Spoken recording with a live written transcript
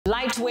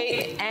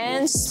lightweight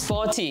and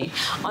sporty.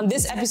 On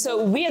this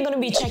episode, we are going to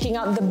be checking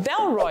out the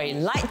Bellroy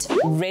Lite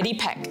Ready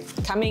Pack,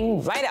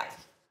 coming right up.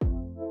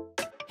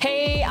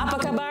 Hey,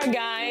 apa kabar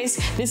guys?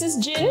 This is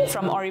Jin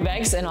from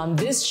Oribags, and on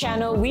this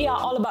channel, we are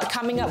all about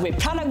coming up with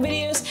product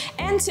videos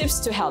and tips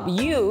to help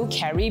you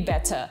carry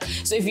better.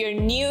 So if you're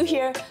new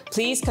here,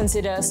 please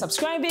consider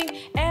subscribing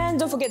and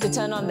don't forget to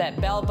turn on that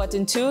bell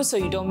button too so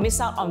you don't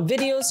miss out on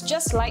videos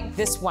just like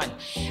this one.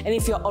 And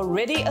if you're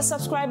already a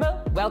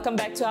subscriber, welcome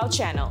back to our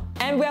channel.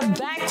 And we're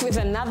back with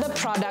another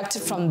product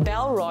from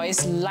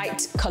Bellroy's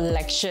Lite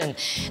Collection.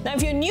 Now,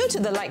 if you're new to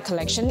the Lite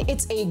Collection,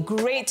 it's a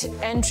great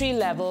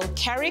entry-level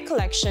carry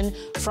collection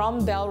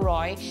from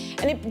Bellroy,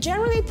 and it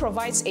generally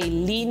provides a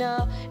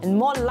leaner and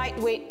more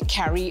lightweight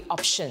carry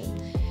option.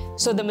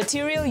 So the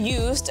material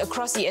used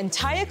across the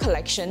entire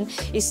collection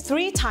is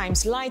 3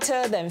 times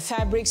lighter than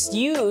fabrics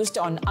used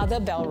on other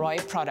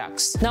Bellroy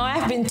products. Now,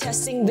 I've been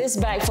testing this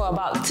bag for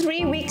about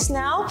 3 weeks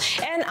now,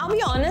 and I'll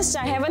be honest,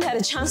 I haven't had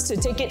a chance to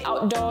take it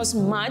outdoors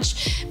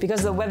much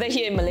because the weather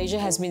here in Malaysia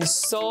has been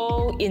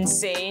so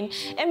insane,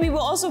 and we were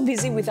also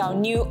busy with our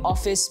new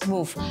office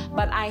move.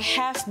 But I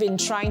have been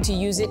trying to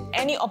use it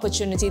any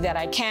opportunity that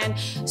I can,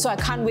 so I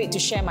can't wait to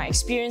share my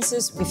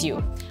experiences with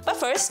you. But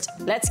first,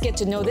 let's get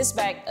to know this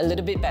bag a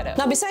little bit better.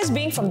 Now, besides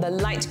being from the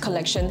Lite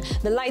Collection,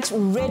 the Lite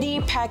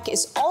Ready Pack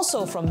is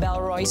also from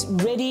Bellroy's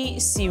Ready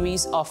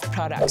series of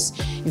products.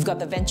 You've got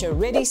the Venture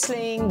Ready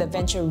Sling, the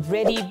Venture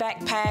Ready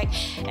Backpack,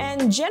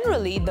 and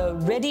generally the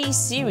Ready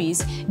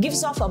series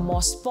gives off a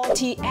more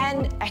sporty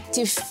and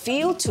active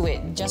feel to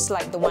it, just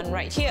like the one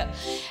right here.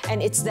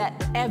 And it's that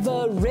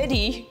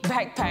ever-ready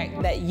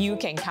backpack that you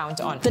can count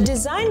on. The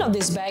design of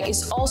this bag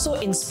is also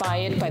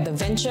inspired by the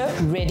Venture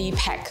Ready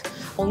Pack,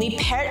 only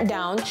pared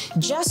down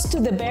just to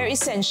the bare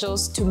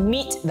essentials to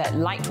meet that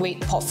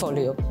lightweight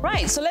portfolio.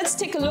 Right, so let's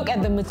take a look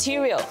at the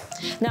material.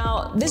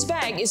 Now, this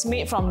bag is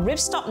made from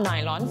ripstop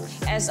nylon,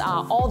 as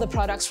are all the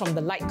products from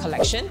the Lite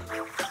Collection.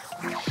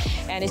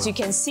 And as you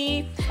can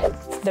see,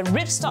 the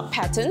ripstop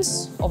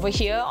patterns over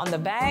here on the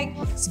bag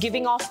is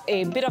giving off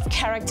a bit of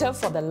character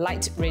for the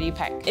Lite Ready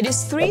Pack. It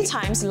is 3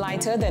 times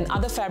lighter than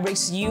other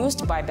fabrics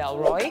used by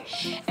Bellroy.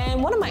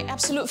 And one of my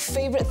absolute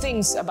favorite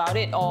things about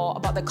it, or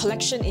about the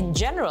collection in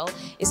general,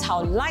 is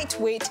how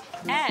lightweight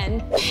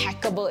and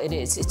packable it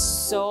is. It's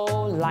so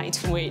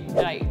lightweight,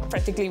 like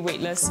practically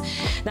weightless.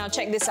 Now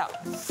check this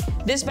out.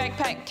 This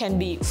backpack can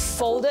be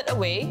folded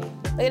away.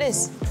 Look at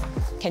this.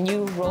 Can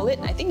you roll it?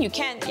 I think you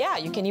can. Yeah,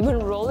 you can even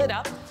roll it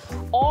up.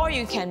 Or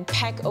you can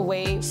pack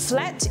away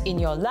flat in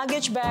your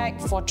luggage bag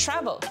for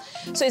travel.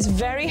 So it's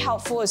very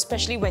helpful,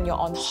 especially when you're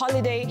on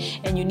holiday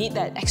and you need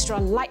that extra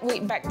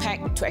lightweight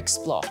backpack to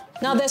explore.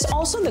 Now, there's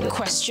also the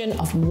question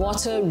of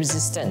water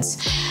resistance.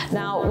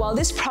 Now, while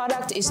this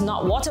product is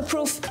not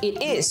waterproof,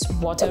 it is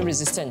water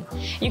resistant.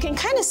 You can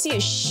kind of see a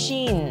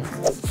sheen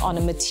on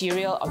the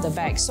material of the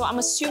bag. So I'm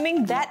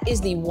assuming that is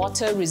the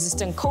water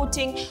resistant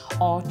coating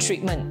or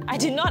treatment. I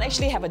did not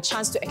actually have a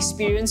chance to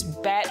experience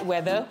bad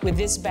weather with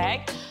this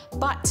bag,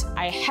 but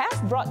I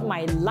have brought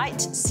my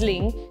Lite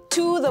Sling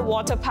to the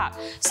water park.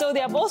 So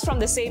they are both from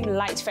the same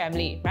Lite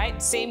family,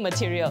 right? Same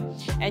material.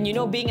 And you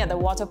know, being at the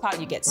water park,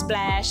 you get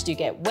splashed, you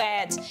get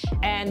wet,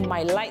 and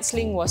my Lite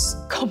Sling was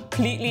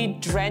completely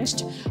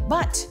drenched.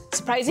 But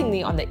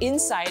surprisingly, on the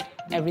inside,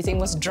 everything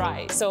was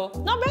dry. So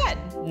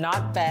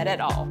not bad at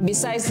all.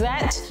 Besides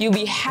that, you'll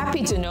be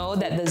happy to know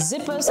that the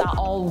zippers are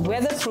all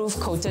weatherproof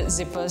coated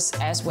zippers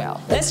as well.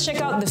 Let's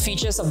check out the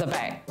features of the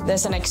bag.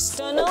 There's an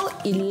external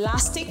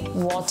elastic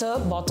water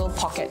bottle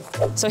pocket.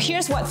 So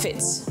here's what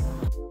fits.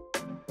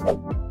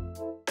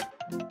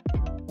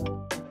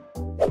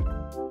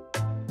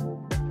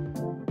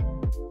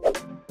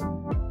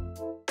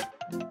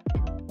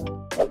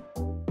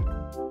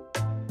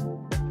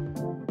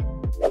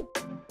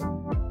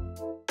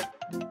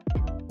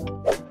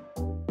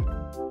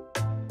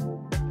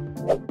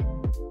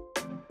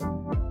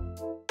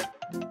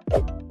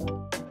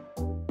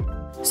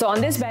 So on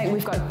this bag,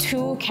 we've got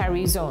 2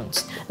 carry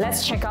zones.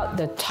 Let's check out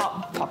the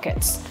top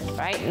pockets.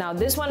 Right, now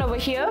this one over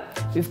here,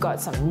 we've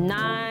got some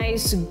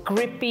nice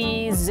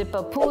grippy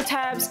zipper pull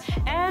tabs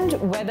and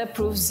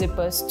weatherproof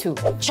zippers too.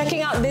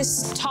 Checking out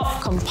this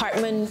top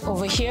compartment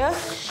over here,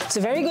 it's a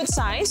very good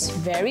size,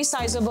 very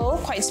sizable,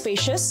 quite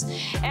spacious,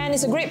 and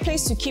it's a great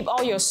place to keep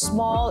all your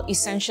small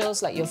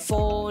essentials like your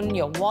phone,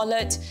 your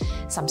wallet,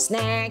 some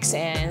snacks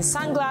and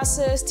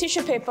sunglasses,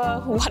 tissue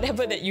paper,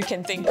 whatever that you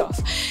can think of.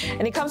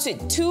 And it comes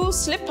with 2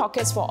 slip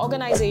pockets for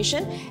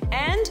organization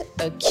and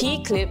a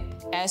key clip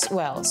as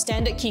well.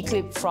 Standard key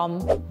clip from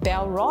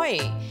Bellroy.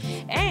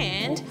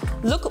 And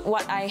look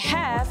what I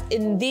have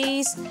in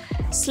these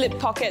slip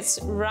pockets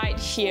right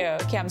here.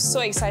 Okay, I'm so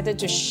excited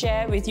to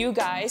share with you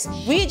guys.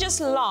 We just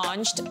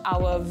launched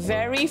our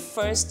very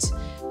first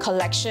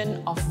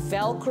collection of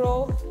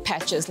Velcro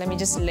patches. Let me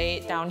just lay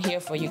it down here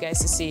for you guys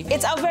to see.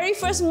 It's our very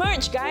first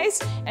merch,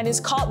 guys, and it's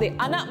called the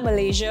Anak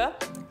Malaysia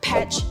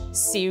Patch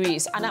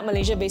series. Anak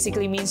Malaysia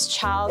basically means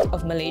child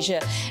of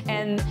Malaysia,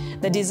 and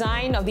the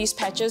design of these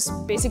patches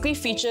basically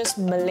features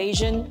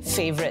Malaysian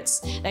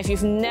favorites. Now, if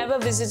you've never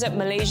visited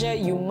Malaysia,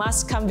 you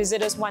must come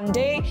visit us one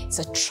day. It's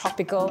a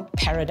tropical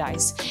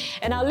paradise.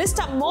 And I'll list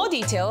up more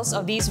details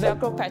of these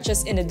Velcro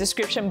patches in the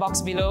description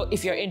box below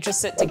if you're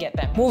interested to get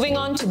them. Moving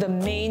on to the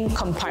main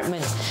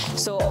compartment.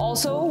 So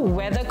also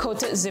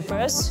weather-coated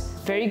zippers,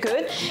 very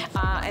good.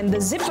 And the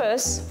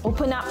zippers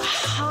open up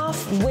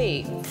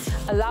halfway,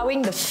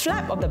 allowing the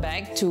flap of the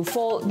bag to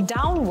fold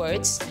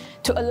downwards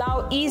to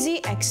allow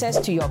easy access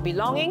to your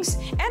belongings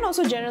and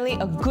also generally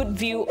a good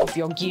view of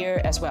your gear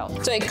as well.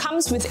 So it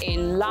comes with a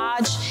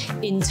large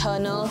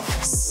internal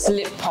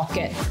slip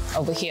pocket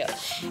over here.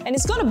 And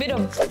it's got a bit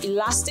of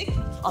elastic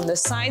on the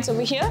sides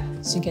over here,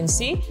 as you can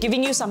see,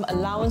 giving you some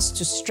allowance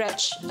to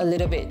stretch a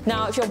little bit.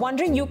 Now, if you're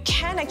wondering, you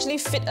can actually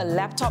fit a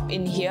laptop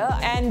in here,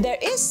 and there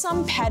is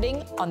some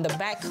padding on the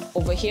back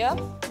over here,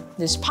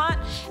 this part,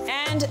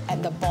 and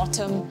at the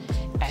bottom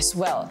as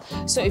well.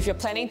 So if you're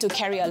planning to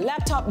carry a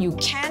laptop, you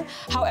can.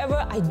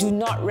 However, I do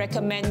not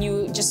recommend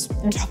you just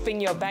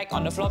dropping your bag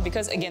on the floor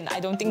because again, I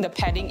don't think the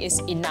padding is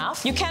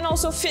enough. You can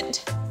also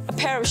fit a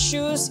pair of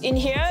shoes in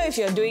here if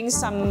you're doing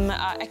some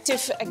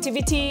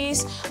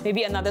activities,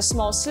 maybe another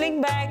small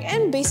sling bag,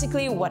 and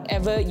basically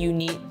whatever you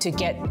need to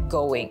get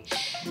going.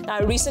 Now,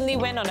 I recently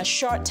went on a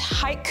short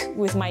hike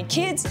with my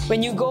kids.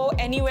 When you go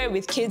anywhere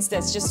with kids,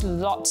 there's just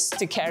lots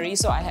to carry.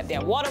 So I had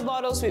their water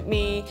bottles with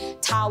me,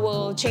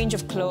 towel, change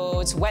of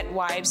clothes, wet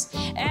wipes,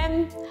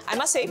 and I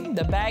must say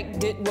the bag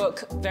did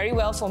work very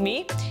well for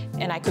me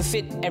and I could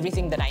fit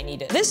everything that I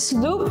needed. This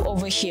loop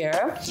over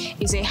here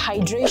is a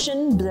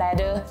hydration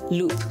bladder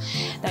loop.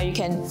 Now you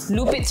can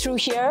loop it through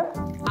here,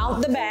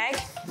 out the bag,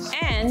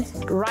 and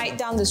right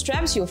down the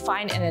straps you'll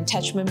find an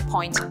attachment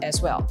point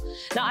as well.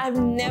 Now, I've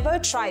never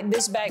tried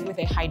this bag with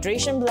a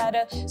hydration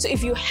bladder, so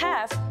if you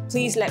have,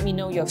 please let me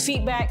know your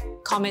feedback.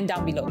 Comment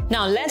down below.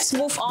 Now let's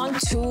move on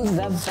to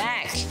the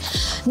bag.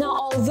 Now,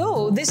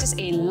 although this is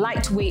a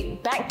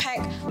lightweight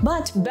backpack,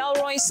 but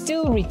Bellroy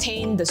still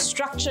retain the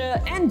structure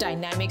and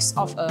dynamics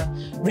of a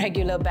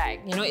regular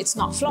bag. You know, it's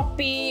not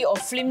floppy or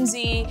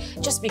flimsy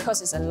just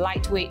because it's a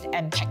lightweight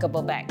and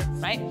packable bag,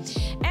 right?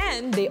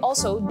 And they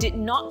also did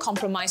not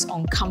compromise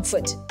on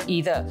comfort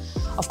either.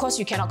 Of course,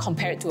 you cannot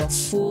compare it to a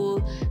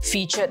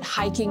full-featured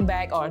hiking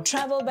bag or a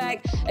travel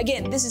bag.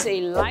 Again, this is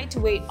a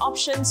lightweight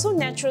option, so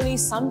naturally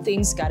some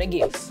things gotta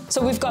give.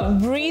 So we've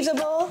got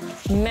breathable,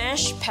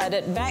 mesh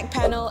padded back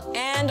panel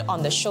and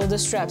on the shoulder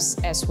straps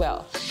as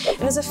well. And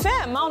there's a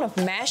fair amount of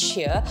mesh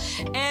here,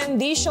 and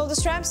these shoulder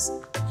straps,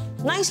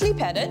 nicely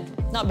padded,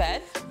 not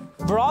bad.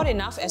 Broad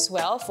enough as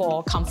well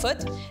for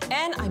comfort,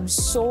 and I'm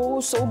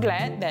so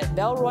glad that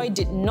Bellroy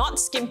did not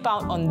skimp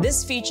out on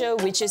this feature,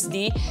 which is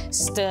the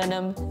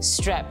sternum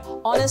strap.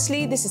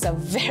 Honestly, this is a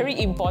very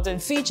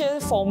important feature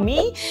for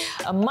me,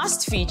 a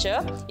must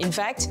feature. In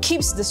fact,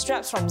 keeps the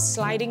straps from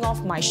sliding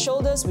off my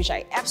shoulders, which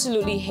I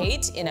absolutely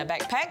hate in a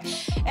backpack,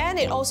 and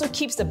it also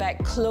keeps the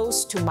bag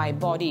close to my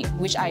body,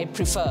 which I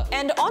prefer.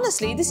 And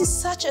honestly, this is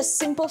such a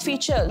simple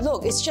feature.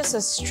 Look, it's just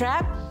a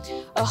strap,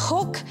 a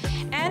hook,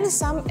 and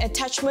some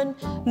attachment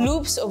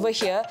loops over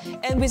here,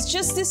 and with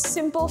just this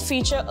simple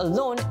feature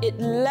alone, it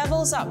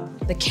levels up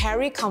the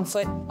carry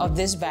comfort of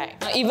this bag.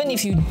 Now, even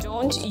if you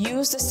don't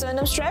use the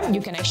sternum strap,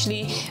 you can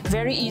actually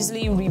very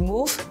easily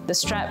remove the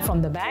strap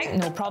from the bag,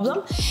 no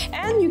problem.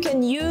 And you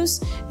can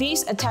use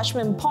these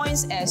attachment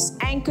points as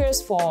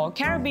anchors for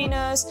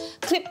carabiners,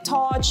 clip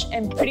torch,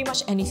 and pretty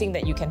much anything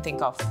that you can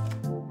think of.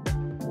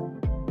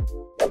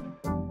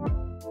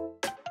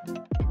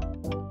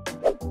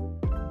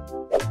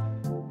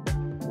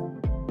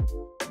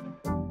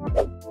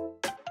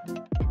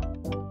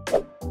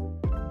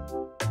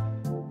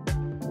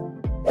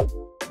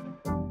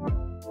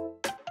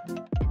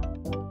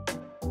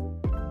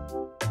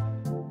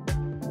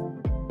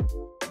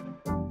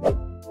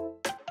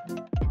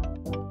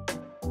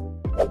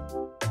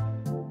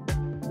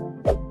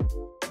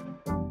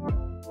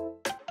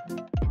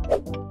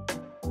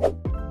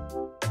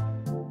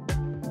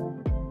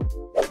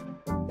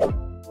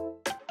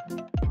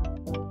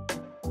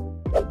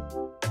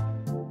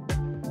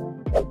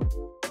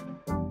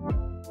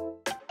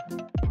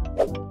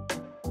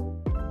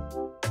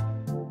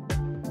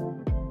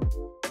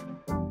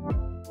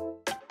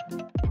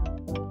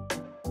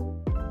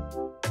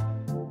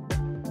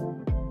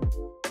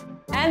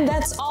 And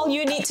that's all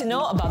you need to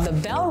know about the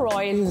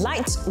Bellroy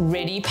Lite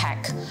Ready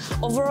Pack.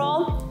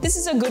 Overall, this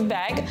is a good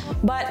bag,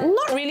 but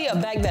not really a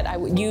bag that I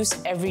would use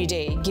every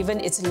day, given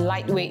its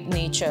lightweight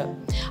nature.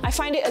 I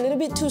find it a little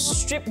bit too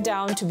stripped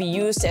down to be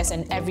used as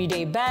an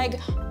everyday bag,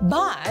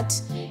 but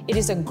it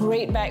is a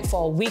great bag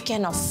for a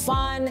weekend of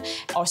fun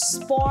or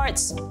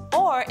sports,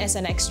 or as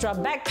an extra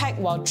backpack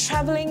while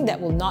traveling that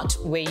will not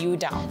weigh you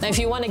down. Now, if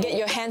you want to get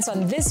your hands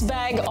on this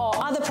bag or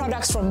other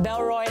products from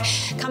Bellroy,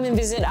 come and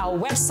visit our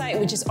website,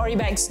 which is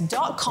oribag.com.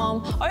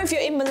 bellroybags.com, or if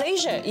you're in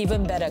Malaysia,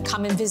 even better,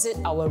 come and visit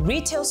our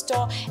retail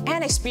store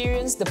and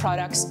experience the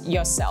products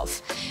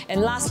yourself.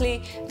 And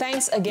lastly,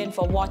 thanks again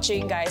for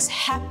watching, guys.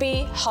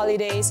 Happy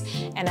holidays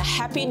and a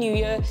happy new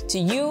year to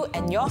you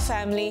and your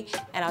family,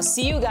 and I'll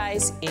see you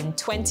guys in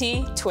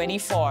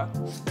 2024.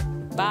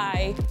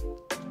 Bye!